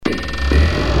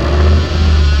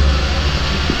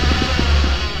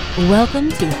Welcome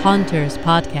to Haunters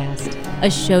Podcast, a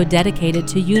show dedicated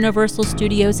to Universal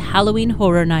Studios Halloween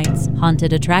Horror Nights,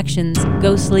 haunted attractions,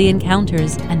 ghostly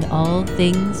encounters, and all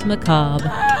things macabre.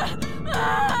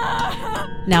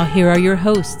 Now here are your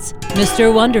hosts,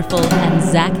 Mr. Wonderful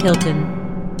and Zach Hilton.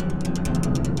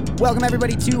 Welcome,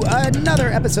 everybody, to another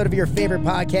episode of your favorite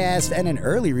podcast and an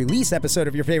early release episode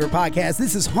of your favorite podcast.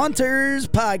 This is Haunters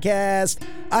Podcast.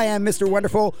 I am Mr.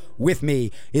 Wonderful. With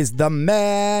me is the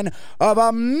man of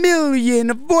a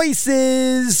million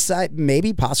voices,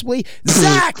 maybe, possibly,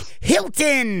 Zach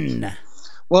Hilton.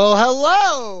 Well,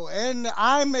 hello, and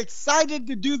I'm excited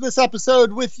to do this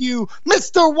episode with you,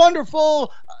 Mr.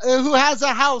 Wonderful, who has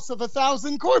a house of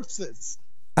 1,000 corpses.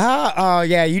 Oh,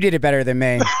 yeah, you did it better than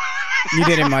me. You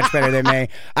did it much better than me.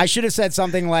 I should have said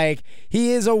something like,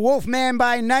 he is a wolf man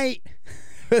by night.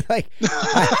 Like,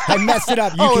 I messed it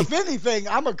up. If anything,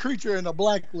 I'm a creature in a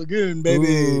black lagoon, baby.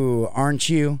 Ooh, aren't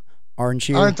you? Aren't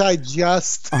you? Aren't I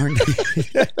just?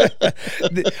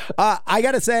 I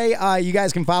gotta say, you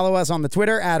guys can follow us on the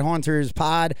Twitter at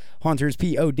HauntersPod,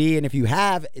 HauntersPod, and if you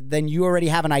have, then you already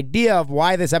have an idea of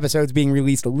why this episode's being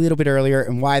released a little bit earlier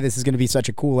and why this is going to be such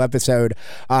a cool episode.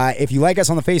 If you like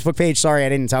us on the Facebook page, sorry I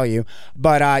didn't tell you,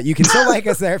 but you can still like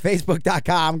us there,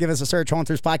 facebook.com, give us a search,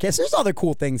 Haunters Podcast. There's other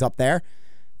cool things up there.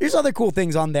 There's other cool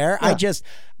things on there. Yeah.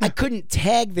 I couldn't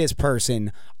tag this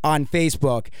person on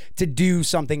Facebook to do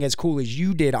something as cool as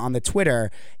you did on the Twitter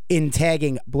in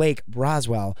tagging Blake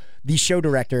Broswell, the show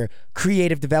director,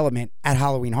 creative development at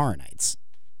Halloween Horror Nights.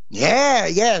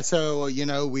 Yeah. So,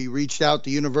 we reached out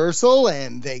to Universal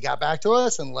and they got back to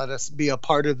us and let us be a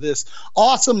part of this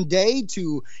awesome day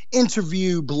to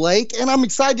interview Blake. And I'm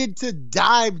excited to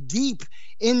dive deep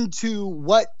into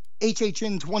what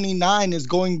HHN 29 is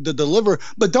going to deliver,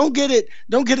 but don't get it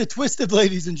twisted,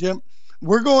 ladies and gents.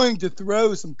 We're going to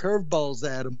throw some curveballs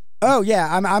at him. Oh yeah,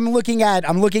 I'm looking at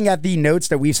the notes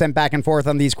that we've sent back and forth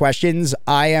on these questions.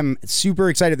 I am super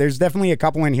excited. There's definitely a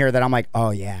couple in here that I'm like,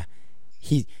 oh yeah,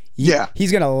 he's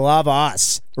gonna love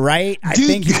us, right? I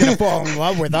think he's gonna fall in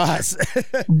love with us.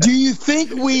 Do you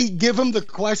think we give him the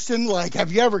question like,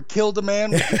 have you ever killed a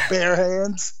man with your bare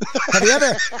hands?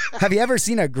 Have you ever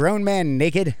seen a grown man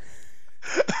naked?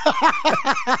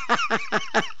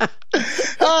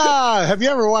 Have you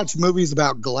ever watched movies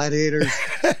about gladiators?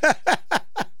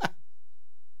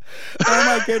 Oh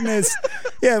my goodness.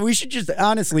 Yeah, we should just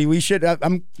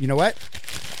you know what?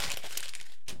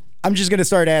 I'm just gonna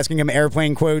start asking him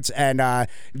airplane quotes and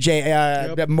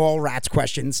mall rats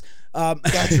questions.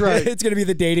 That's right. It's gonna be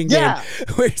the dating game.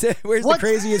 Where's the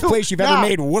craziest place you've ever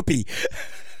made whoopee?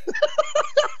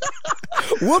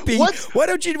 Whoopee? What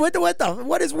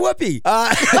is whoopee?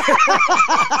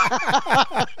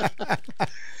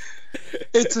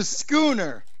 It's a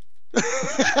schooner.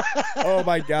 Oh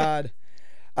my God.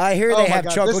 I hear they have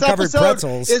chocolate-covered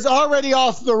pretzels. Is already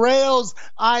off the rails.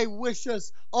 I wish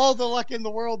us all the luck in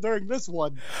the world during this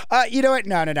one. You know what?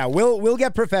 No. We'll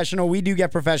get professional. We do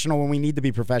get professional when we need to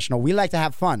be professional. We like to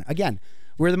have fun. Again,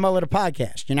 we're the mullet of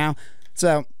podcast,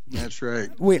 So that's right.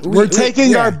 We're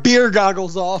taking our beer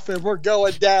goggles off and we're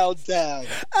going downtown.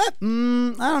 I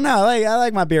don't know. I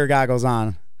like my beer goggles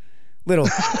on.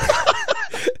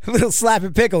 Little slap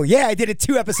and pickle. Yeah, I did it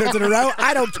 2 episodes in a row.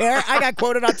 I don't care. I got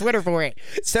quoted on Twitter for it.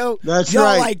 So that's y'all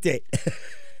right. Liked it.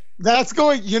 That's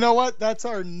going. You know what? That's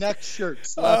our next shirt.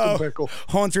 Slap and pickle.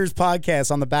 Haunters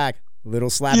Podcast on the back. Little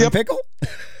slap and pickle.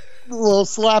 Little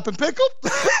slap and pickle.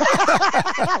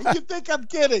 You think I'm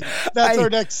kidding? That's our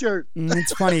next shirt.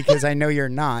 It's funny because I know you're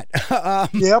not.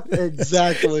 Yep,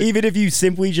 exactly. Even if you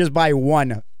simply just buy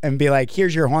one and be like,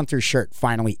 here's your Haunter shirt,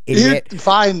 finally, idiot.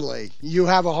 Finally, you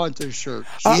have a Haunter shirt.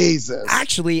 Jesus.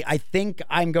 Actually, I think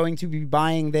I'm going to be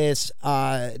buying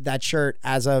that shirt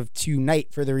as of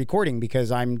tonight for the recording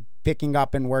because I'm picking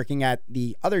up and working at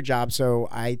the other job. So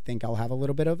I think I'll have a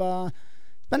little bit of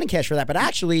spending cash for that. But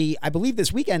actually, I believe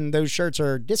this weekend those shirts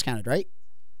are discounted, right?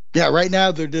 Yeah, right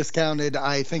now they're discounted.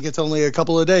 I think it's only a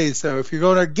couple of days. So if you're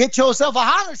going to get yourself a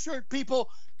Haunter shirt, people,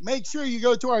 make sure you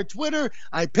go to our Twitter.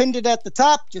 I pinned it at the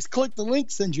top. Just click the link,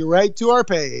 sends you right to our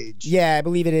page. Yeah, I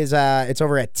believe it is. It's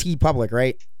over at TeePublic,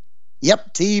 right?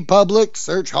 Yep, TeePublic,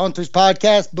 search Haunters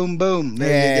Podcast, boom, boom.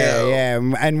 There you go. Yeah,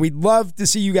 and we'd love to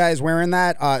see you guys wearing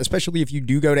that, especially if you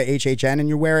do go to HHN and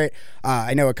you wear it.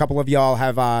 I know a couple of y'all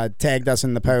have tagged us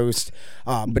in the post.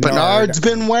 Bernard's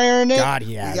been wearing it. God,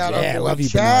 he has. I love you,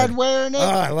 Chad Bernard. wearing it. Oh,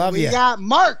 I love you. We got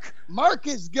Mark. Mark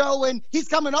is going. He's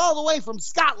coming all the way from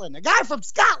Scotland. A guy from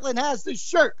Scotland has this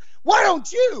shirt. Why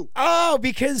don't you? Oh,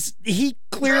 because he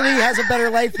clearly has a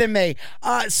better life than me.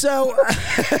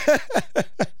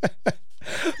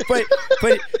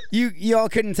 But you all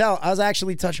couldn't tell. I was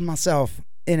actually touching myself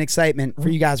in excitement for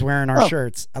you guys wearing our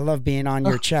shirts. I love being on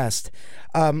your chest.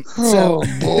 Boy.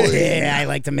 Yeah, I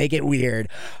like to make it weird.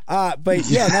 But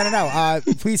yeah,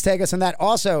 no. Please tag us on that.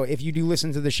 Also, if you do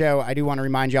listen to the show, I do want to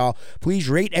remind y'all, please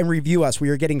rate and review us. We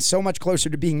are getting so much closer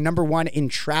to being #1 in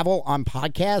travel on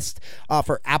podcast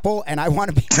for Apple, and I want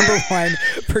to be #1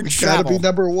 for travel.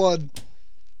 Gotta be #1.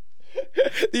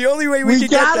 The only way we can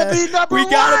get there, we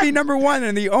gotta be #1,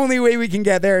 and the only way we can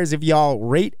get there is if y'all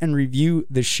rate and review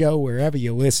the show wherever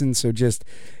you listen. So just,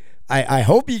 I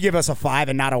hope you give us a 5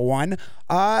 and not a 1,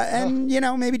 and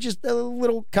maybe just a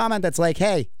little comment that's like,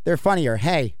 "Hey, they're funnier."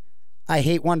 "Hey, I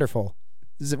hate Wonderful."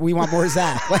 We want more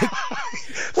Zach. Like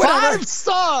 5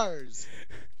 stars.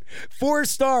 4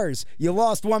 stars. You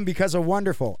lost 1 because of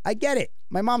Wonderful. I get it.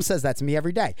 My mom says that to me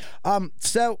every day.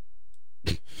 So.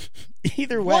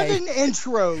 Either way, what an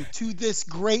intro to this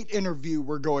great interview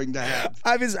we're going to have.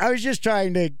 I was just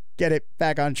trying to get it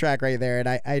back on track right there, and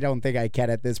I don't think I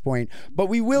can at this point, but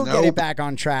we will get it back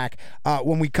on track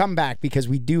when we come back, because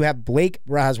we do have Blake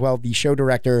Braswell, the show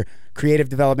director, creative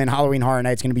development, Halloween Horror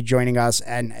Nights, going to be joining us,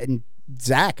 and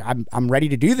Zach, I'm ready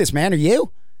to do this, man. Are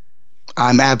you?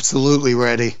 I'm absolutely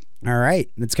ready. All right,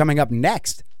 it's coming up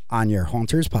next on your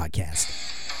Haunters podcast.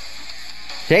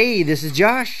 Hey, this is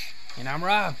Josh. And I'm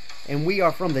Rob. And we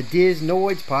are from the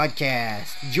Disnoids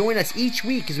Podcast. Join us each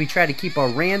week as we try to keep our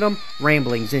random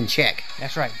ramblings in check.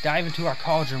 That's right. Dive into our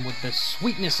cauldron with the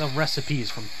sweetness of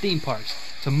recipes, from theme parks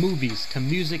to movies to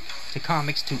music to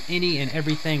comics to any and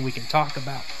everything we can talk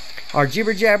about. Our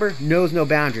jibber jabber knows no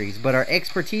boundaries, but our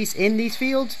expertise in these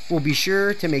fields will be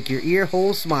sure to make your ear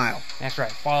holes smile. That's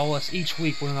right. Follow us each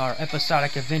week with our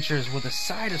episodic adventures with a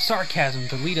side of sarcasm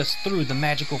to lead us through the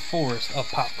magical forest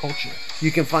of pop culture.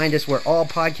 You can find us where all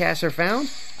podcasts are found: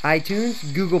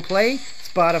 iTunes, Google Play,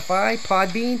 Spotify,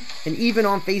 Podbean, and even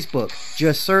on Facebook.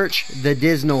 Just search the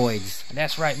Disnoids. And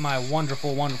that's right, my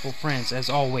wonderful, wonderful friends. As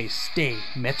always, stay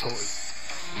metal.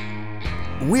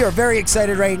 We are very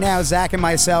excited right now, Zach and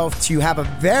myself, to have a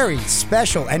very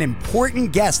special and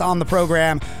important guest on the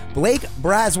program, Blake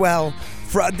Braswell.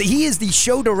 He is the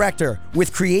show director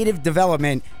with creative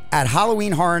development at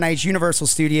Halloween Horror Nights, Universal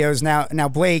Studios. Now,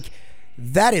 Blake,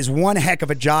 that is one heck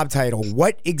of a job title.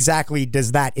 What exactly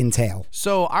does that entail?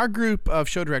 So our group of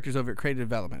show directors over at Creative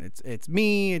Development, it's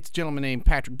me, it's a gentleman named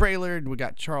Patrick Braylard, we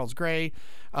got Charles Gray,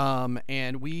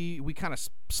 and we kind of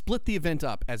split the event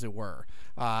up, as it were.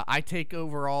 I take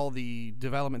over all the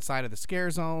development side of the scare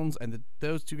zones, and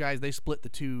those two guys, they split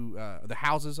the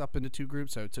houses up into 2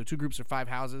 groups. So 2 groups are 5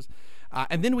 houses,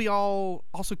 and then we all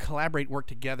also collaborate, work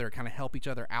together, kind of help each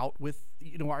other out with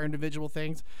our individual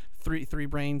things. Three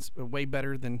brains, way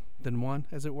better than one,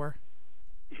 as it were.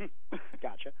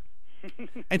 Gotcha.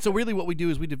 And so really what we do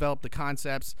is we develop the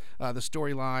concepts, the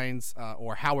storylines,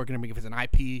 or how we're going to make it as an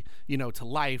IP, to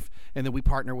life. And then we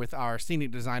partner with our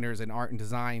scenic designers and art and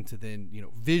design to then,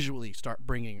 visually start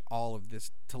bringing all of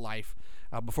this to life.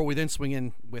 Before we then swing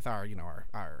in with our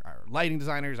lighting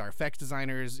designers, our effects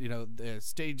designers, the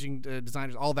staging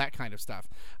designers, all that kind of stuff.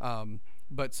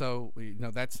 But so,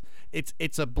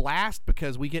 it's a blast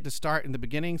because we get to start in the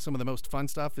beginning. Some of the most fun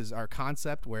stuff is our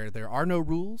concept, where there are no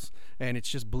rules and it's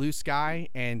just blue sky,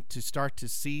 and to start to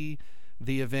see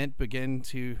the event begin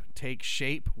to take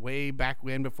shape way back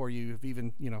when, before you've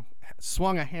even,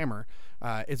 swung a hammer,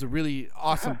 is a really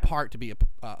awesome part to be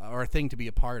or a thing to be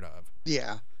a part of.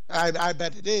 Yeah. I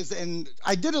bet it is. And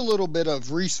I did a little bit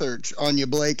of research on you,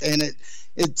 Blake, and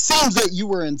it seems that you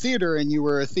were in theater and you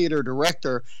were a theater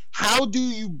director. How do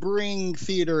you bring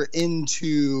theater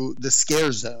into the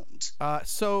scare zones?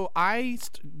 That's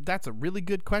a really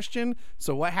good question.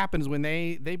 So what happens when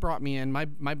they brought me in,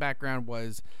 my background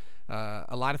was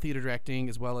a lot of theater directing,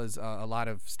 as well as a lot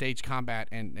of stage combat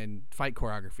and fight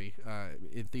choreography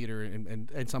in theater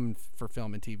and some for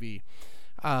film and TV.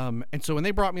 And so when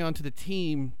they brought me onto the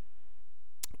team,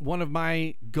 one of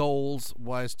my goals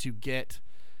was to get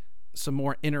some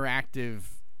more interactive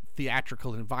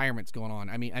theatrical environments going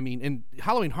on. I mean, in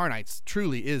Halloween Horror Nights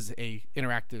truly is a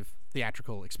interactive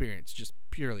theatrical experience, just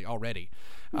purely already.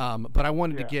 But I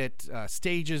wanted to get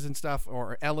stages and stuff,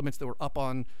 or elements that were up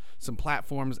on some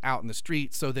platforms out in the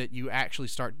street, so that you actually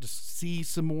start to see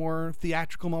some more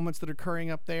theatrical moments that are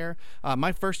occurring up there.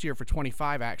 My first year for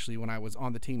 25, actually, when I was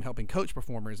on the team helping coach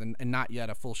performers and not yet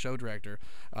a full show director,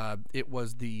 it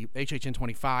was the HHN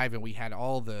 25, and we had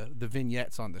all the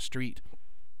vignettes on the street,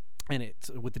 and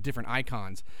it's with the different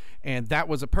icons, and that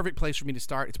was a perfect place for me to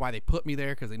start. It's why they put me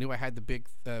there, because they knew I had the big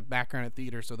background at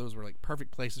theater, so those were like perfect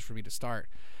places for me to start.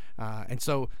 And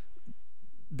so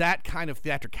that kind of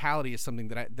theatricality is something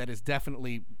that is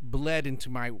definitely bled into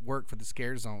my work for the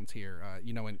scare zones here.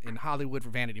 In Hollywood for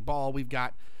Vanity Ball, we've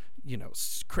got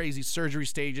crazy surgery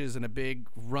stages and a big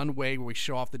runway where we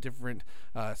show off the different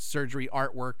surgery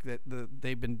artwork that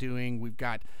they've been doing. We've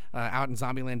got out in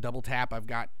Zombieland Double Tap, I've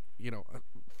got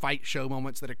fight show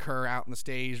moments that occur out on the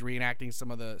stage, reenacting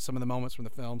some of the moments from the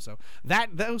film. So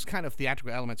those kind of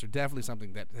theatrical elements are definitely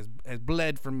something that has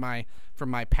bled from my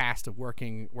past of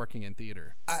working in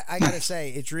theater. I gotta say,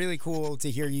 it's really cool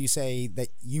to hear you say that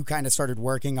you kind of started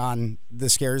working on the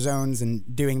scare zones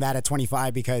and doing that at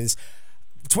 25, because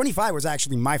 25 was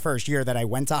actually my first year that I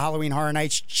went to Halloween Horror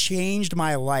Nights. Changed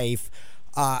my life.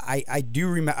 I do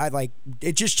remember,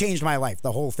 it just changed my life,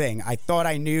 the whole thing. I thought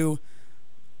I knew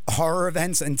horror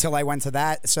events until I went to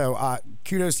that. So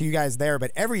kudos to you guys there.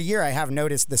 But every year I have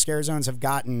noticed the scare zones have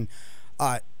gotten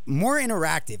more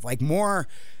interactive, like more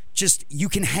just you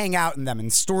can hang out in them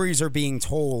and stories are being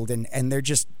told, and they're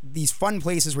just these fun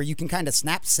places where you can kind of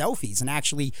snap selfies and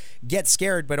actually get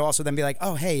scared, but also then be like,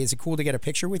 oh, hey, is it cool to get a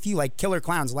picture with you? Like Killer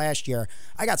Clowns last year,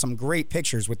 I got some great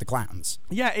pictures with the clowns.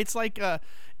 Yeah, it's like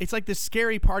this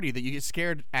scary party that you get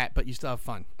scared at, but you still have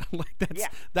fun.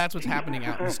 That's what's happening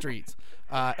out in the streets.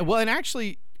 And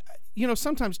actually,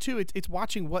 sometimes too, it's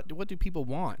watching what do people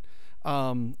want.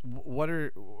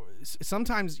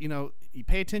 Sometimes you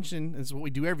pay attention. This is what we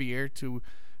do every year to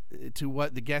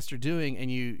what the guests are doing,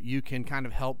 and you can kind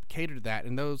of help cater to that.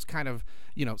 And those kind of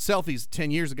selfies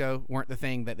 10 years ago weren't the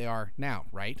thing that they are now,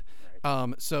 right?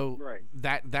 That's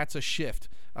a shift.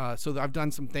 So I've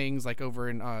done some things like over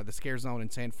in the Scare Zone in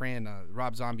San Fran,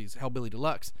 Rob Zombie's Hellbilly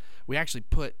Deluxe. We actually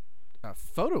put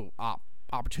photo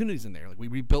opportunities in there. Like we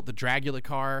rebuilt the Dragula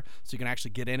car so you can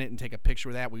actually get in it and take a picture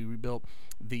of that. We rebuilt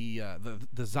the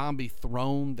zombie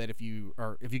throne that if you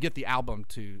get the album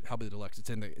to Hellbilly Deluxe, it's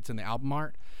in the album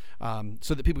art,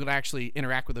 so that people could actually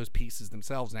interact with those pieces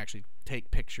themselves and actually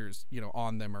take pictures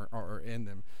on them or in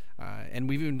them. And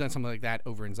we've even done something like that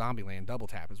over in Zombieland Double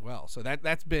Tap as well. So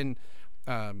that's been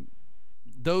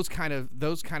those kind of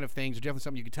things are definitely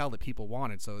something you can tell that people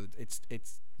wanted. So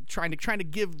it's trying to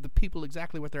give the people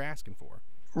exactly what they're asking for.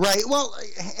 Right. Well,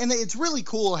 and it's really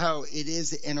cool how it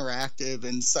is interactive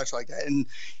and such like that. And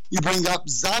you bring up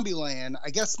Zombieland. I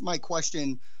guess my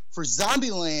question for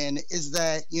Zombieland is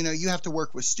that, you have to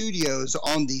work with studios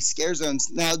on these scare zones.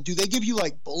 Now, do they give you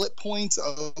like bullet points?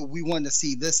 Oh, we want to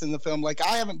see this in the film. Like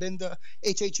I haven't been to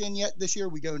HHN yet this year.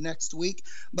 We go next week,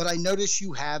 but I noticed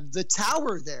you have the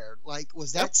tower there. Like,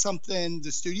 was that something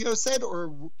the studio said,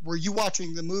 or were you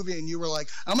watching the movie and you were like,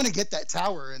 I'm going to get that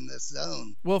tower in this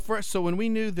zone? Well, so when we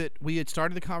knew that we had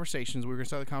started the conversations, we were going to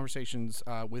start the conversations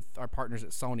with our partners at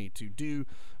Sony to do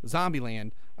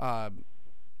Zombieland,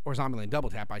 or Zombieland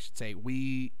Double Tap, I should say.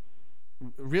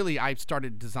 I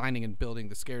started designing and building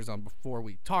the scare zone before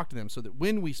we talked to them, so that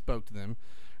when we spoke to them,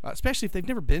 especially if they've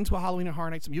never been to a Halloween Horror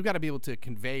Nights, you've got to be able to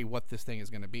convey what this thing is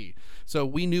going to be. So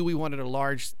we knew we wanted a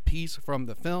large piece from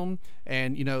the film,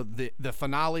 and the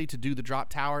finale to do the drop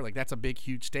tower, like that's a big,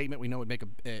 huge statement. We know it would make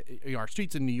our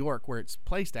streets in New York where it's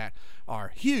placed at are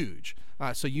huge.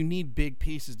 So you need big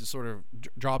pieces to sort of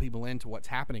draw people into what's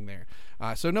happening there.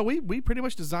 We pretty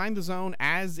much designed the zone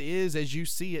as you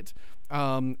see it,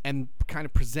 and kind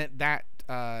of present that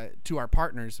to our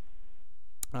partners.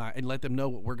 And let them know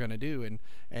what we're going to do.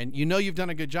 And you've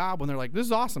done a good job when they're like, this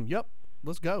is awesome. Yep,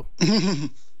 let's go.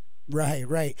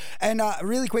 Right. And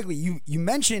really quickly, you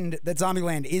mentioned that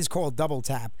Zombieland is called Double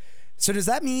Tap. So does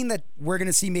that mean that we're going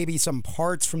to see maybe some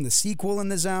parts from the sequel in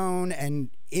the zone?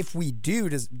 And if we do,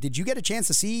 did you get a chance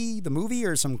to see the movie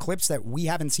or some clips that we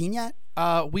haven't seen yet?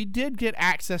 We did get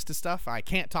access to stuff I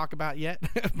can't talk about yet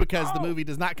because the movie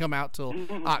does not come out till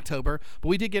October. But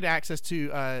we did get access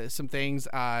to some things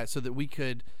so that we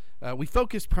could. We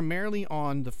focused primarily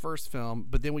on the first film,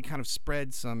 but then we kind of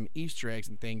spread some Easter eggs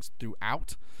and things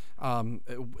throughout.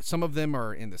 Some of them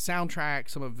are in the soundtrack.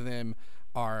 Some of them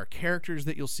are characters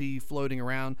that you'll see floating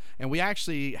around. And we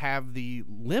actually have the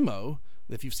limo,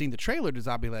 if you've seen the trailer to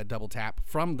Zombieland Double Tap,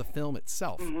 from the film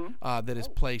itself, that is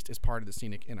placed as part of the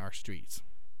scenic in our streets.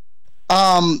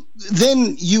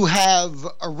 Then you have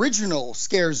original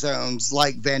scare zones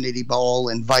like Vanity Ball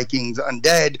and Vikings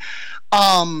Undead.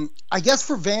 I guess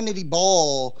for Vanity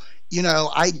Ball,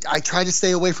 I try to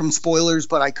stay away from spoilers,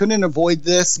 but I couldn't avoid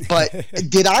this. But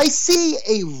did I see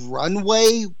a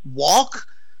runway walk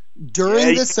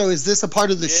during this? So is this a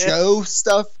part of the show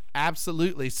stuff?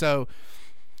 Absolutely. So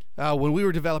when we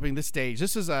were developing this stage,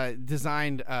 this is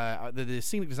designed, the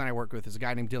scenic designer I work with is a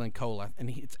guy named Dylan Cola, and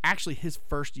it's actually his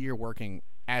first year working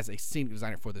as a scenic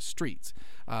designer for the streets.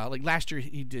 Like last year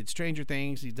he did Stranger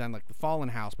Things, he's done like the Fallen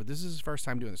House, but this is his first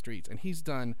time doing the streets, and he's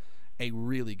done a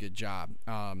really good job.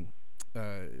 And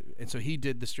so he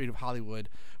did the Street of Hollywood.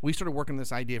 We started working on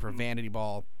this idea for Vanity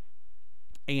Ball,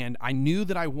 and I knew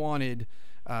that I wanted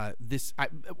this.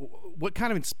 What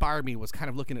kind of inspired me was kind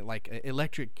of looking at like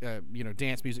electric,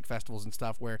 dance music festivals and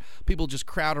stuff where people just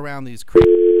crowd around these.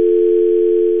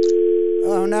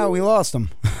 Oh no, we lost him.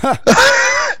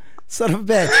 Son of a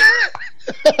bitch.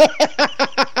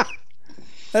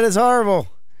 That is horrible.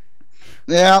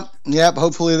 Yep.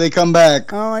 Hopefully they come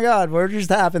back. Oh my God, what just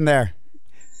happened there?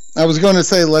 I was going to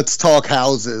say, let's talk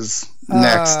houses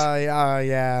next.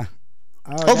 Yeah.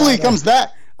 Oh, Hopefully he comes back.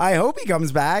 I hope he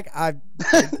comes back. I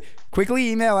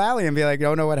quickly email Allie and be like,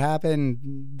 don't know what happened.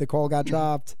 The call got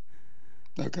dropped.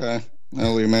 Okay.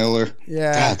 I'll email her.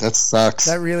 Yeah. God, that sucks.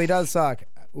 That really does suck.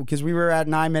 Because we were at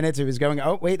 9 minutes. It was going,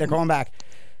 oh, wait, they're calling back.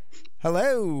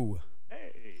 Hello.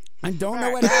 Hey. I don't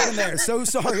know what happened there. So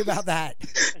sorry about that.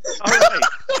 All right.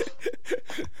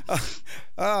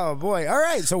 Oh, boy. All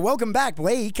right. So welcome back,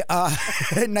 Blake.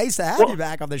 Nice to have you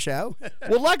back on the show.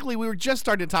 Well, luckily, we were just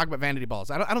starting to talk about Vanity Balls.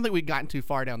 I don't think we'd gotten too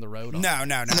far down the road. No.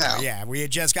 Yeah, we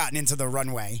had just gotten into the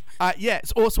runway.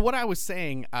 So what I was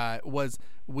saying was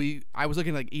I was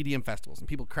looking at like EDM festivals and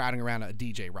people crowding around a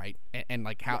DJ, right? And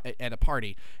like how at a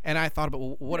party. And I thought about,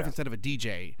 well, what if instead of a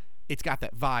DJ, it's got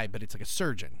that vibe, but it's like a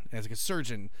surgeon. And it's like a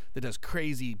surgeon that does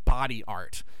crazy body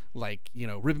art, like,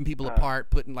 ripping people apart,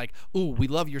 putting like, ooh, we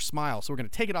love your smile, so we're going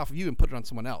to take it off of you and put it on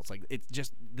someone else. Like, it's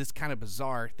just this kind of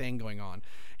bizarre thing going on.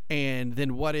 And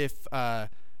then what if,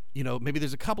 maybe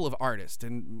there's a couple of artists,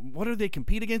 and what do they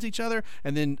compete against each other?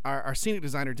 And then our scenic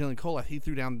designer, Dylan Cole, he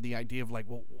threw down the idea of like,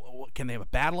 well, can they have a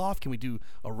battle off? Can we do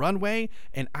a runway?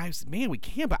 And I said, man, we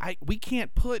can, but we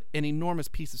can't put an enormous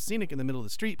piece of scenic in the middle of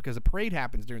the street because a parade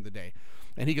happens during the day.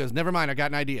 And he goes, never mind, I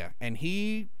got an idea. And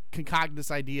he concocted this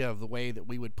idea of the way that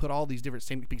we would put all these different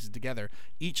scenic pieces together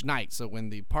each night. So when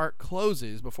the park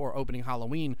closes before opening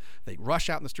Halloween, they rush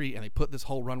out in the street and they put this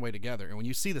whole runway together. And when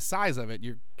you see the size of it,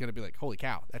 you're going to be like, holy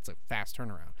cow, that's a fast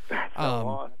turnaround.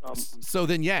 So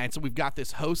then, and so we've got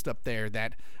this host up there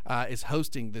that is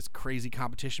hosting this crazy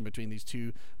competition between these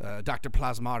two, Dr.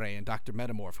 Plasmare and Dr.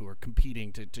 Metamorph, who are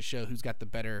competing to show who's got the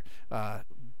better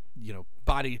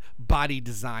body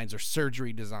designs or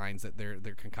surgery designs that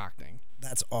they're concocting.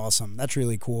 That's awesome. That's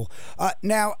really cool.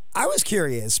 Now, I was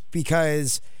curious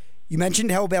because you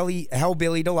mentioned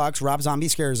Hellbilly Deluxe, Rob Zombie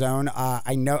Scare Zone. I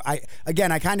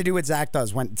kind of do what Zach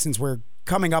does since we're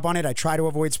coming up on it. I try to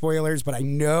avoid spoilers, but I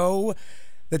know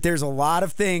that there's a lot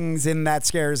of things in that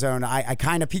Scare Zone. I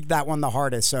kind of peeked that one the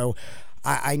hardest. So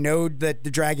I know that the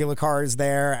Dragula car is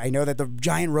there. I know that the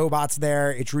giant robot's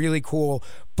there. It's really cool.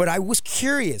 But I was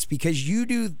curious because you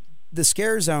do the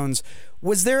Scare Zones.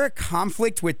 Was there a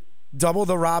conflict with double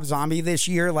the Rob Zombie this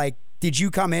year? Like, did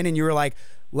you come in and you were like,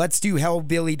 let's do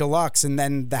Hellbilly Deluxe, and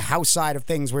then the house side of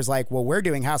things was like, well, we're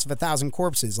doing House of 1,000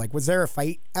 Corpses? Like, was there a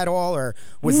fight at all, or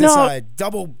was this a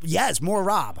double? Yes, more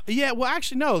Rob. Yeah, well,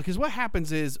 actually, no, because what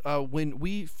happens is when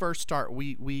we first start,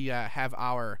 we have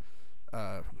our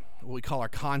what we call our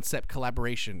concept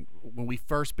collaboration when we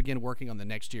first begin working on the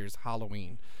next year's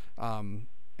Halloween, and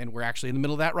we're actually in the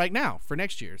middle of that right now for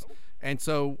next year's, and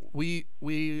so we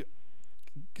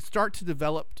start to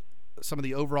develop some of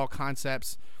the overall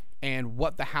concepts and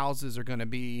what the houses are going to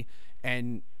be.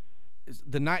 And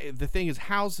the thing is,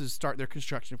 houses start their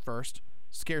construction first.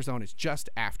 Scare Zone is just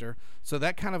after. So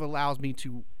that kind of allows me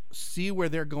to see where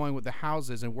they're going with the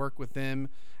houses and work with them.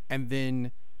 And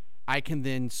then I can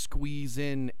then squeeze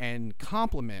in and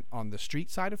complement on the street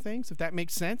side of things, if that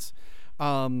makes sense.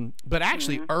 But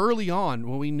actually, early on,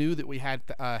 when we knew that we had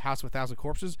House of 1,000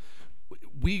 Corpses,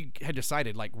 we had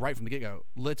decided, like, right from the get-go,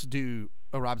 let's do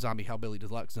a Rob Zombie Hellbilly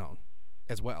Deluxe Zone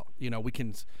as well. We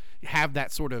can have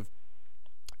that sort of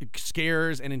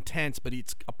scares and intense, but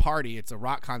it's a party, it's a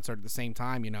rock concert at the same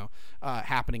time,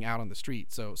 happening out on the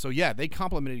street. So yeah, they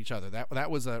complemented each other. That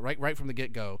was right from the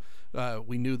get-go.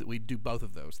 We knew that we'd do both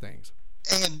of those things.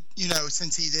 And,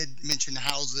 since he did mention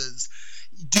houses,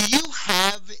 do you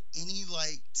have any,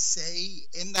 say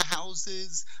in the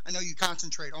houses? I know you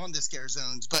concentrate on the Scare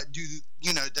Zones, but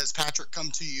does Patrick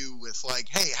come to you with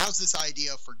hey, how's this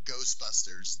idea for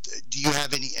Ghostbusters? Do you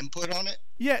have any input on it?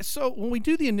 Yeah, so when we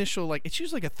do the initial, it's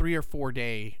usually like a 3 or 4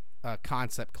 day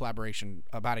concept collaboration,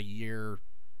 about a year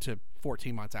to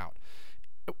 14 months out.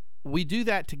 We do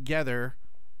that together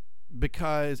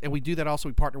and we do that also,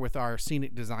 we partner with our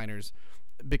scenic designers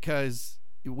because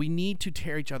we need to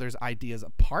tear each other's ideas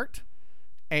apart,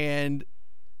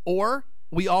 or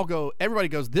we all go, everybody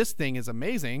goes, this thing is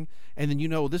amazing, and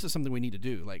then this is something we need to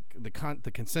do, like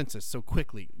the consensus so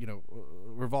quickly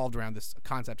revolved around this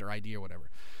concept or idea or whatever.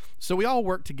 So we all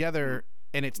work together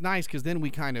and it's nice because then we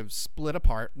kind of split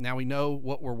apart. Now we know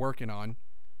what we're working on.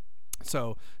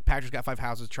 So Patrick's got 5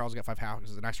 houses, Charles got 5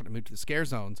 houses, and I started to move to the scare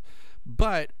zones.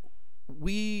 But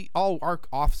all our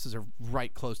offices are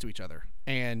right close to each other,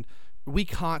 and we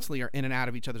constantly are in and out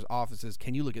of each other's offices.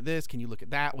 Can you look at this? Can you look at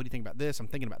that? What do you think about this? I'm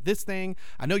thinking about this thing.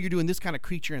 I know you're doing this kind of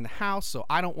creature in the house, so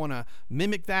I don't want to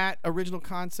mimic that original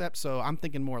concept, so I'm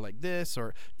thinking more like this.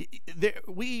 Or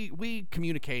we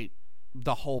communicate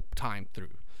the whole time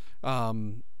through,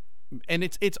 and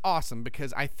it's awesome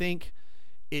because I think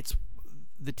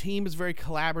the team is very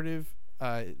collaborative.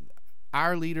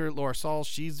 Our leader, Laura Sauls,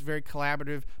 she's very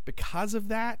collaborative because of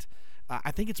that.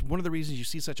 I think it's one of the reasons you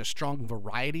see such a strong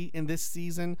variety in this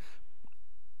season.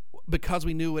 Because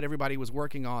we knew what everybody was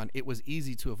working on, it was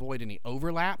easy to avoid any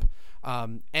overlap.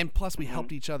 And plus, we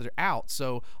helped each other out.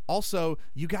 So also,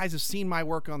 you guys have seen my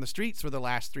work on the streets for the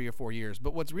last 3 or 4 years.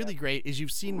 But what's really great is you've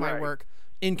seen my work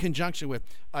in conjunction with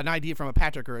an idea from a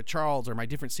Patrick or a Charles or my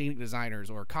different scenic designers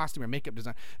or costume or makeup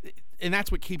design. And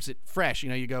that's what keeps it fresh.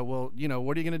 You go, well,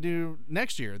 what are you going to do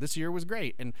next year? This year was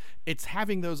great. And it's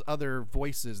having those other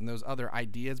voices and those other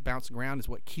ideas bouncing around is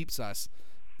what keeps us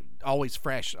always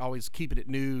fresh, always keeping it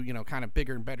new, kind of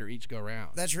bigger and better each go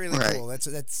round. That's really cool.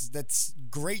 That's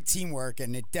great teamwork,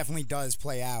 and it definitely does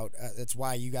play out. That's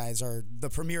why you guys are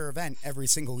the premier event every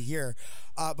single year.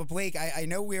 But Blake, I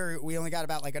know we only got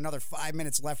about like another 5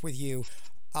 minutes left with you.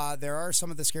 There are some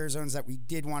of the scare zones that we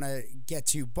did want to get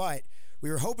to, but we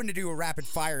were hoping to do a rapid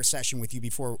fire session with you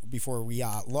before we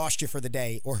lost you for the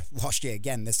day, or lost you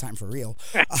again this time for real.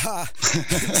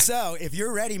 So if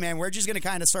you're ready, man, we're just gonna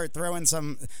kind of start throwing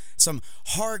some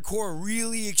hardcore,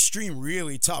 really extreme,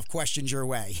 really tough questions your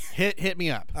way. Hit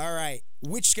me up. All right.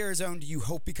 Which scare zone do you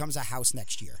hope becomes a house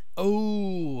next year?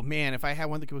 Oh man, if I had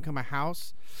one that could become a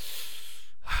house,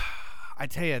 I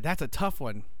tell you, that's a tough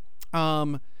one.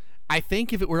 I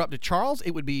think if it were up to Charles,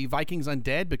 it would be Vikings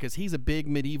Undead because he's a big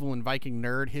medieval and Viking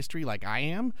nerd history like I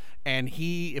am. And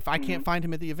if I can't find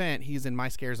him at the event, he's in my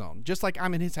scare zone. Just like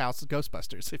I'm in his house,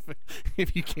 Ghostbusters,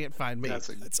 if you can't find me.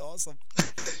 That's awesome.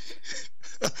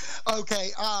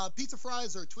 Okay, pizza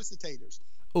fries or twisted taters?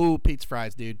 Oh, pizza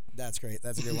fries, dude. That's great.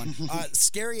 That's a good one.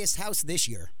 Scariest house this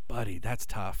year? Buddy, that's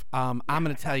tough. I'm going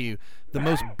to tell you, the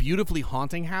most beautifully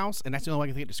haunting house, and that's the only way I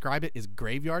can think to describe it, is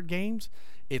Graveyard Games.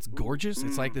 It's gorgeous.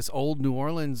 It's like this old New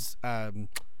Orleans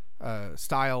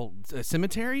style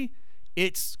cemetery.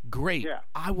 It's great. Yeah.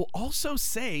 I will also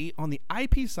say, on the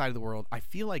IP side of the world, I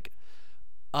feel like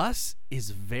Us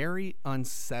is very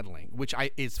unsettling, which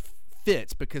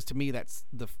fits because to me that's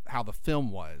how the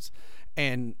film was.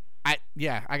 And I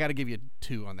got to give you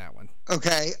 2 on that one.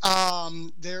 Okay.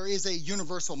 There is a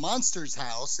Universal Monsters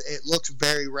house. It looks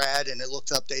very rad and it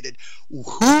looks updated.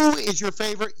 Who is your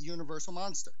favorite Universal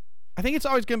Monster? I think it's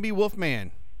always going to be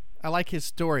Wolfman. I like his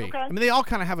story. Okay. I mean, they all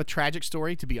kind of have a tragic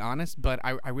story, to be honest, but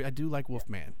I do like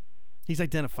Wolfman. He's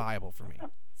identifiable for me.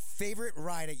 Favorite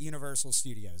ride at Universal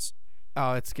Studios?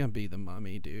 Oh, it's going to be The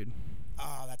Mummy, dude.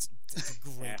 Oh, that's a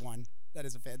great one. That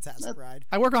is a fantastic ride.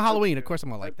 I work on Halloween. Of course, I'm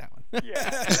going to like that one.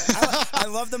 Yeah. I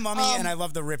love The Mummy and I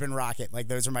love the Rip and Rocket. Like,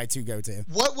 those are my 2 go-to.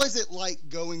 What was it like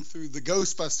going through the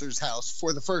Ghostbusters house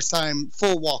for the first time,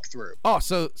 full walkthrough? Oh,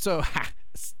 so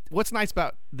what's nice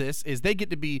about this is they get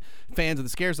to be fans of the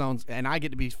scare zones and I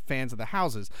get to be fans of the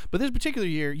houses. But this particular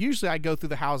year, usually I go through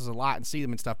the houses a lot and see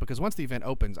them and stuff because once the event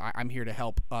opens, I'm here to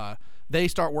help. They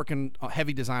start working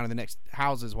heavy design on the next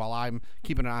houses while I'm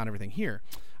keeping an eye on everything here.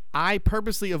 I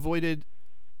purposely avoided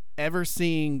ever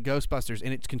seeing Ghostbusters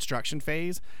in its construction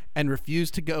phase and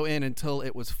refused to go in until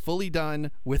it was fully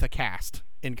done with a cast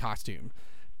in costume.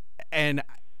 And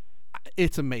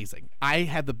it's amazing. I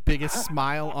had the biggest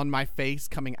smile on my face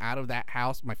coming out of that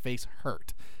house. My face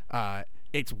hurt.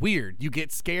 It's weird. You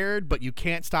get scared, but you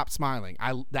can't stop smiling.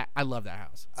 I love that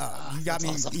house. You got me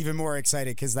awesome. Even more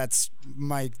excited because that's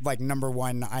my number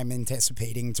one. I'm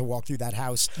anticipating to walk through that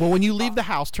house. Well, when you leave the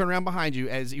house, turn around behind you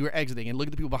as you are exiting and look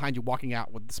at the people behind you walking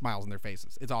out with the smiles on their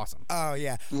faces. It's awesome. Oh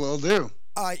yeah, will do.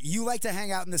 You like to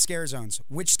hang out in the scare zones.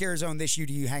 Which scare zone this year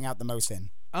do you hang out the most in?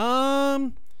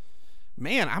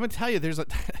 Man, I'm gonna tell you,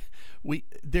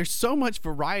 there's so much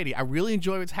variety. I really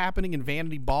enjoy what's happening in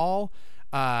Vanity Ball.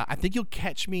 I think you'll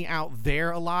catch me out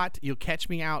there a lot. You'll catch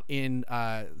me out in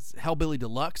Hellbilly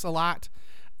Deluxe a lot.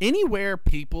 Anywhere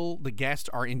the guests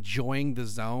are enjoying the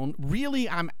zone. Really,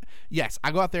 I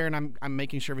go out there and I'm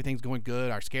making sure everything's going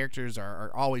good. Our characters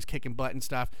are always kicking butt and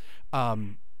stuff.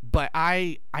 But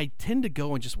I tend to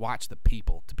go and just watch the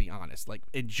people, to be honest, like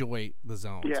enjoy the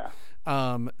zones. Yeah.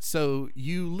 So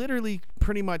you literally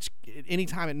pretty much any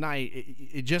time at night,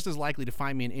 it just as likely to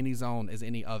find me in any zone as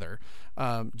any other,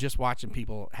 just watching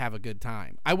people have a good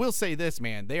time. I will say this,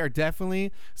 man, they are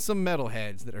definitely some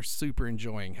metalheads that are super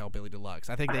enjoying Hellbilly Deluxe.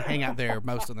 I think they hang out there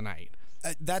most of the night.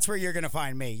 That's where you're going to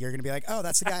find me. You're going to be like, oh,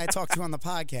 that's the guy I talked to on the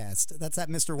podcast. That's that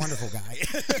Mr. Wonderful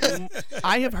guy.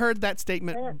 I have heard that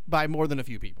statement by more than a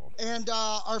few people. And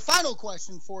our final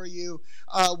question for you,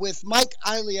 with Mike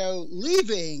Ilio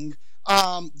leaving,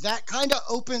 that kind of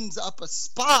opens up a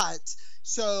spot.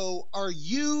 So are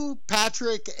you,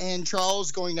 Patrick, and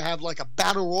Charles going to have like a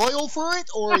battle royal for it?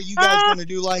 Or are you guys going to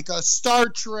do like a Star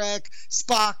Trek,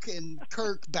 Spock, and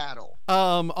Kirk battle?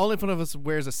 Only if one of us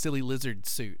wears a silly lizard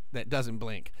suit that doesn't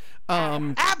blink.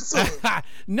 Absolutely.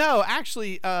 No,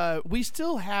 actually, we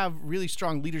still have really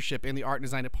strong leadership in the art and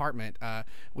design department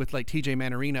with like TJ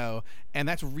Manarino, and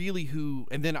that's really who.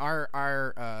 And then our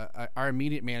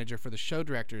immediate manager for the show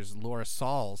director is Laura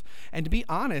Sauls. And to be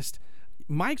honest,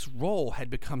 Mike's role had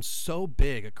become so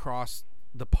big across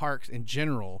the parks in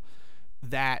general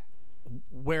that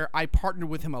where I partnered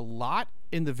with him a lot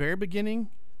in the very beginning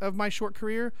of my short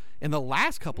career, in the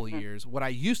last couple of years, what I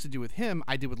used to do with him,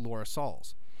 I did with Laura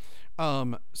Sauls.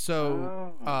 While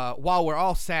we're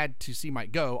all sad to see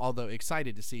Mike go, although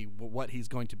excited to see what he's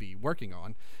going to be working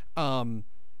on,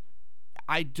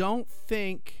 I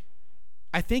think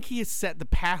he has set the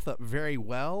path up very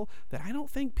well that I don't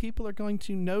think people are going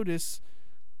to notice.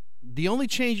 The only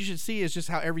change you should see is just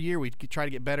how every year we try to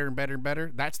get better and better and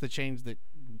better. That's the change that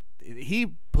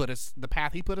the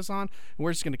path he put us on. And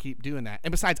we're just going to keep doing that.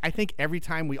 And besides, I think every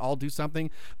time we all do something,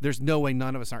 there's no way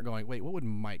none of us aren't going, wait, what would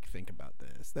Mike think about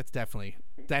this?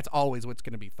 That's always what's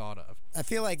going to be thought of. I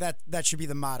feel like that should be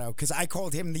the motto, because I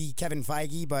called him the Kevin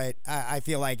Feige, but I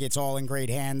feel like it's all in great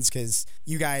hands because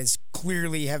you guys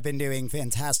clearly have been doing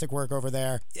fantastic work over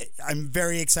there. I'm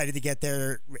very excited to get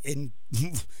there.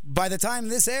 By the time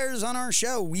this airs on our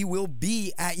show, we will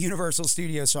be at Universal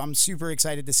Studios, so I'm super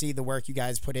excited to see the work you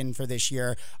guys put in for this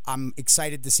year. I'm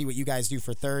excited to see what you guys do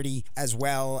for 30 as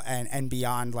well and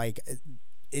beyond. Like,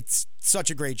 it's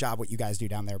such a great job what you guys do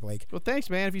down there, Blake. Well, thanks,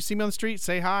 man. If you see me on the street,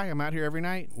 say hi. I'm out here every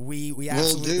night. We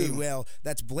absolutely will.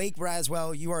 That's Blake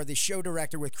Braswell. You are the show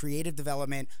director with Creative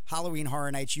Development, Halloween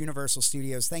Horror Nights, Universal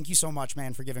Studios. Thank you so much,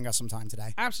 man, for giving us some time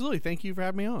today. Absolutely. Thank you for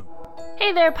having me on.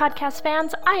 Hey there, podcast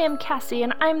fans. I am Cassie,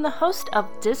 and I'm the host of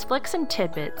Disflicks and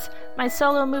Tidbits, my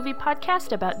solo movie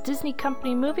podcast about Disney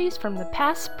Company movies from the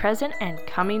past, present, and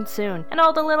coming soon, and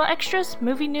all the little extras,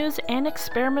 movie news, and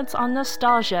experiments on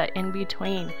nostalgia in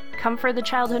between. Come for the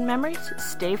childhood memories,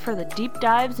 stay for the deep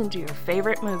dives into your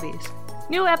favorite movies.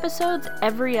 New episodes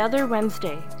every other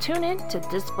Wednesday. Tune in to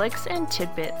Disflicks and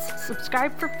Tidbits.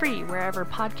 Subscribe for free wherever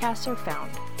podcasts are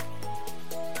found.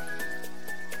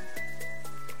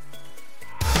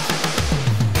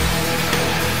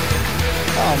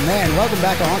 Oh man, welcome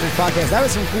back to Haunters Podcast. That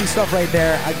was some cool stuff right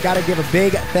there. I got to give a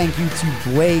big thank you to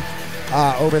Blake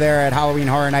over there at Halloween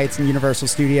Horror Nights and Universal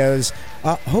Studios.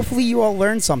 Hopefully you all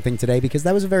learned something today, because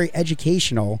that was a very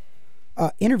educational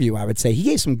interview, I would say. He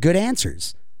gave some good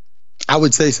answers. I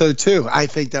would say so too. I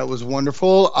think that was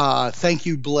wonderful. Thank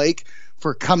you, Blake,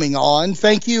 for coming on.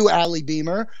 Thank you, Allie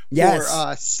Beamer,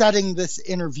 for setting this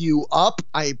interview up.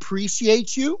 I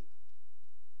appreciate you.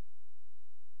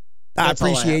 I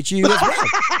appreciate you as well.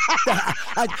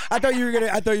 I thought you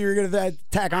were gonna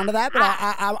tack onto that, but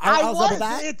I'll settle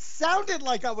that. It sounded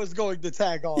like I was going to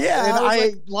tag on. Yeah, and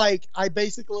I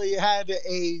basically had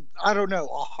a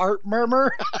heart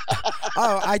murmur.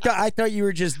 Oh, I thought you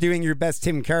were just doing your best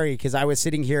Tim Curry, because I was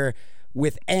sitting here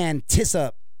with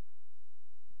anticipation.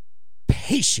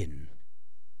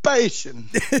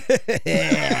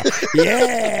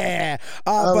 Yeah.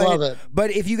 I love it.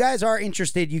 But if you guys are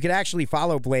interested, you could actually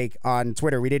follow Blake on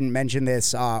Twitter. We didn't mention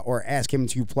this or ask him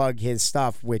to plug his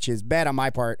stuff, which is bad on my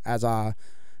part as a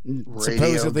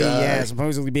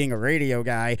supposedly being a radio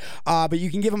guy. But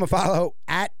you can give him a follow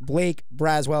at Blake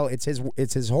Braswell.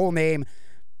 It's his whole name.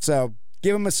 So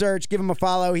give him a search, give him a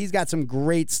follow. He's got some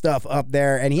great stuff up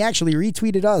there, and he actually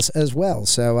retweeted us as well.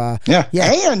 So yeah.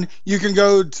 And you can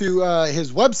go to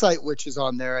his website, which is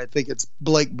on there. I think it's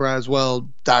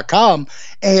BlakeBraswell.com,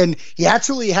 and he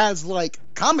actually has like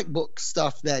comic book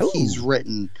stuff that he's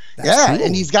written. Yeah, cool.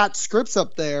 And he's got scripts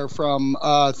up there from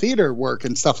theater work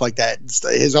and stuff like that.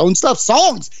 His own stuff,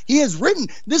 songs he has written.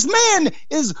 This man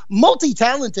is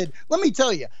multi-talented. Let me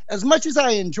tell you, as much as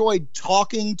I enjoyed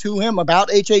talking to him about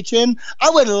HHN, I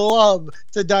would love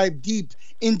to dive deep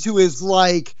into his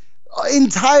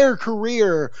entire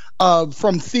career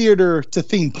from theater to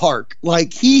theme park.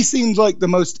 Like, he seems like the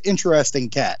most interesting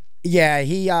cat.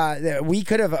 Yeah, we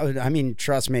could have, I mean,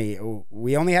 trust me,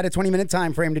 we only had a 20-minute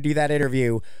time frame to do that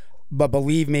interview, but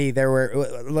believe me, there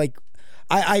were, like,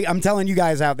 I'm telling you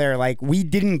guys out there, like, we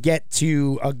didn't get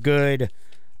to a good,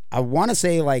 I want to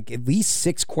say, like, at least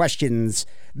 6 questions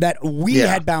that we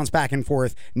had bounced back and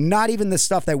forth, not even the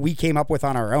stuff that we came up with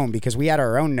on our own, because we had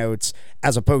our own notes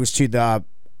as opposed to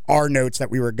our notes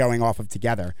that we were going off of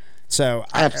together. So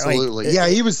absolutely,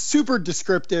 he was super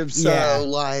descriptive. So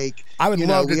like, I would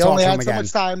love to we talk only to him had so again.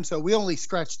 much time, so we only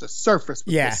scratched the surface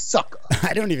with this sucker.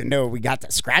 I don't even know if we got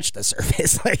to scratch the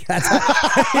surface. Like, that's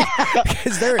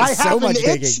because there is so much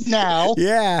digging now.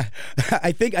 Yeah,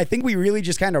 I think we really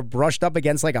just kind of brushed up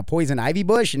against like a poison ivy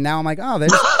bush, and now I'm like, oh,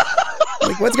 there's.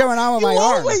 Like, what's going on with my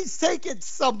arm? You always take it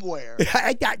somewhere.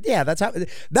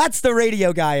 That's the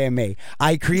radio guy in me.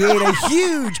 I create a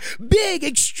huge, big,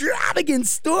 extravagant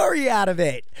story out of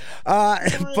it.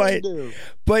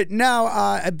 But no,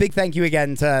 a big thank you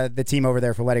again to the team over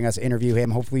there for letting us interview him.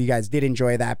 Hopefully you guys did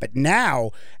enjoy that. But now,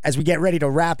 as we get ready to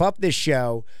wrap up this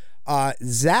show,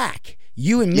 Zach,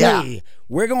 you and me,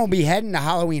 we're going to be heading to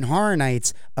Halloween Horror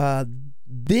Nights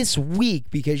this week,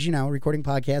 because, you know, recording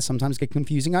podcasts sometimes get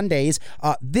confusing on days.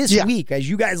 This week, as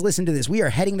you guys listen to this, we are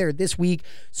heading there this week.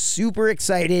 Super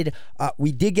excited.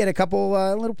 We did get a couple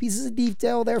little pieces of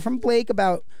detail there from Blake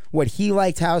about what he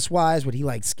liked house-wise, what he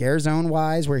liked scare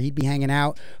zone-wise, where he'd be hanging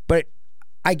out. But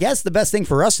I guess the best thing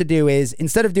for us to do is,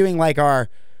 instead of doing like our,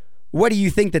 what do you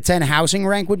think the 10 housing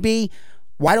rank would be,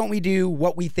 why don't we do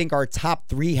what we think our top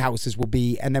 3 houses will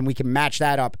be, and then we can match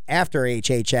that up after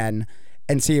HHN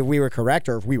and see if we were correct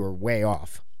or if we were way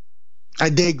off. I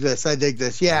dig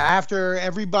this. Yeah, after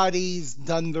everybody's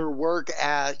done their work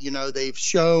they've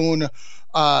shown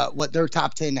what their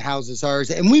top 10 houses are.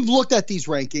 And we've looked at these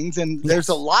rankings, and there's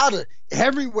a lot of,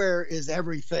 everywhere is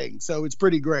everything. So it's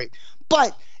pretty great.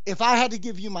 But if I had to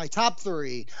give you my top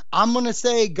 3, I'm going to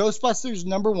say Ghostbusters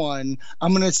number 1.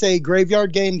 I'm going to say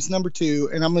Graveyard Games number 2.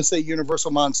 And I'm going to say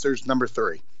Universal Monsters number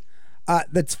 3.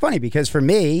 That's funny because for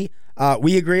me,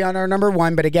 we agree on our number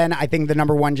 1, but again, I think the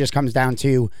number 1 just comes down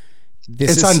to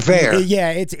this. It's unfair.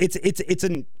 Yeah,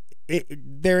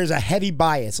 there is a heavy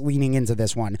bias leaning into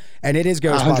this one, and it is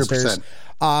Ghostbusters.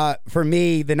 100%. For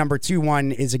me, the number 2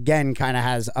 one is again kind of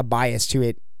has a bias to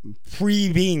it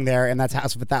pre being there, and that's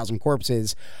House of a Thousand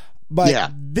Corpses.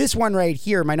 But this one right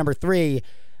here, my number 3,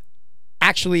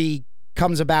 actually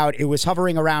comes about. It was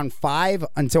hovering around 5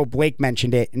 until Blake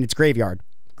mentioned it, and it's Graveyard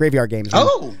Games.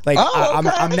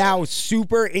 I'm now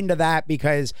super into that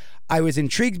because I was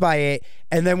intrigued by it,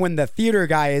 and then when the theater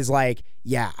guy is like,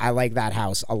 yeah, I like that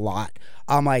house a lot,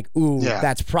 I'm like, ooh,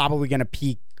 that's probably gonna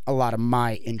pique a lot of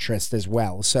my interest as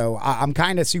well. So I'm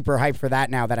kind of super hyped for that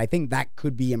now, that I think that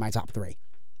could be in my top 3.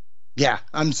 Yeah,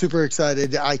 I'm super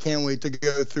excited. I can't wait to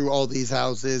go through all these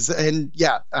houses. And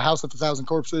yeah, A House of a Thousand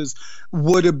Corpses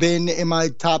would have been in my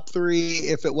top 3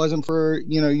 if it wasn't for,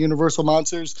 Universal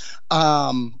Monsters.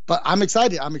 But I'm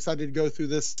excited. I'm excited to go through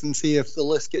this and see if the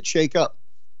list gets shake up.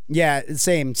 Yeah,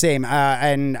 same.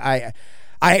 And I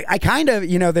kind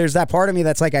of, there's that part of me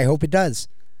that's like, I hope it does.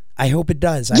 I hope,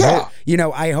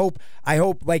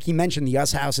 like he mentioned, the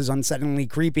Us house is unsettlingly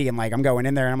creepy, and like I'm going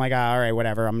in there and I'm like, all right,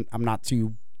 whatever. I'm not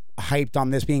too hyped on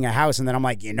this being a house, and then I'm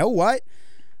like, you know what?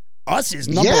 Us is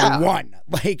number 1.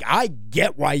 Like, I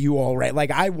get why you all right. Like,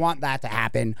 I want that to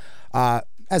happen. As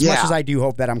much as I do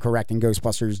hope that I'm correct and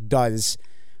Ghostbusters does,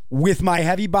 with my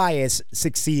heavy bias,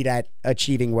 succeed at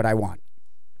achieving what I want.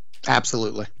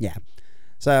 Absolutely. Yeah.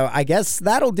 So I guess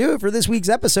that'll do it for this week's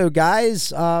episode,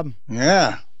 guys.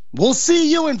 We'll see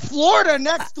you in Florida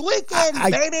next weekend,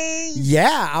 baby.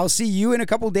 Yeah, I'll see you in a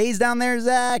couple days down there,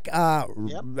 Zach.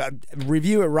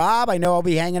 Review at Rob. I know I'll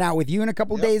be hanging out with you in a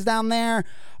couple days down there.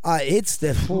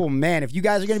 Man, if you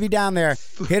guys are going to be down there,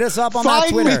 hit us up on that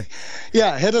Twitter.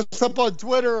 Hit us up on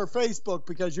Twitter or Facebook,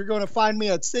 because you're going to find me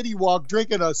at City Walk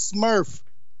drinking a Smurf.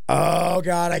 Oh,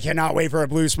 God, I cannot wait for a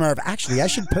blue Smurf. Actually, I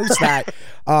should post that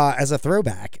as a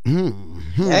throwback.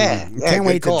 Can't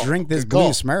wait to drink this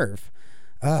blue Smurf.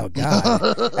 Oh,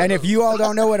 God. And if you all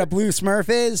don't know what a blue Smurf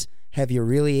is, have you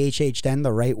really HH'd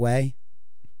the right way?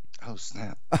 Oh,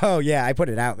 snap. Oh, yeah, I put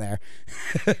it out there.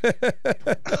 It's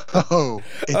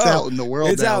out in the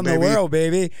world. It's now, out in the world,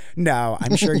 baby. No,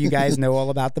 I'm sure you guys know all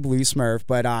about the blue Smurf.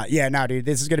 But dude,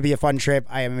 this is going to be a fun trip.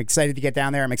 I am excited to get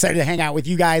down there. I'm excited to hang out with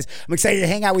you guys. I'm excited to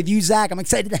hang out with you, Zach. I'm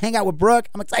excited to hang out with Brooke.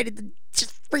 I'm excited to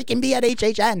just freaking be at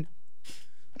HHN.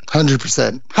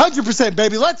 100%. 100%,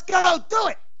 baby. Let's go do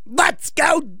it. Let's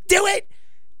go do it.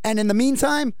 And in the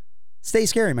meantime, stay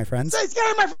scary, my friends. Stay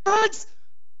scary, my friends.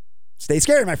 Stay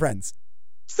scary, my friends.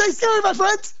 Stay scary, my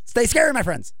friends. Stay scary, my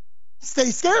friends.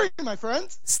 Stay scary, my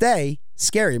friends. Stay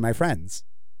scary, my friends.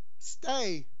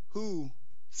 Stay who?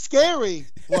 Scary.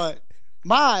 What?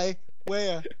 My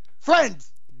where?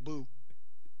 Friends. Boo.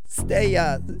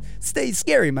 Stay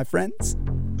scary, my friends.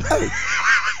 Oh.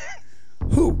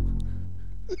 Who?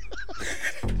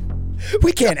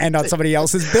 We can't end on somebody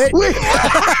else's bit.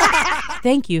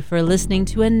 Thank you for listening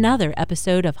to another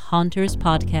episode of Haunters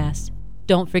Podcast.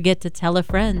 Don't forget to tell a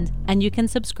friend, and you can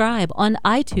subscribe on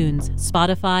iTunes,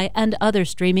 Spotify, and other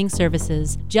streaming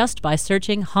services just by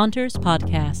searching Haunters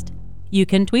Podcast. You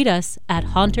can tweet us at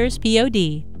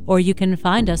HauntersPod, or you can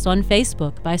find us on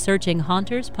Facebook by searching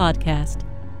Haunters Podcast.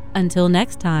 Until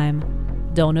next time,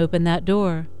 don't open that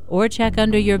door or check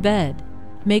under your bed.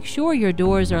 Make sure your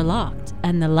doors are locked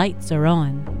and the lights are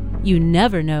on. You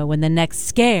never know when the next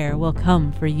scare will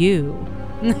come for you.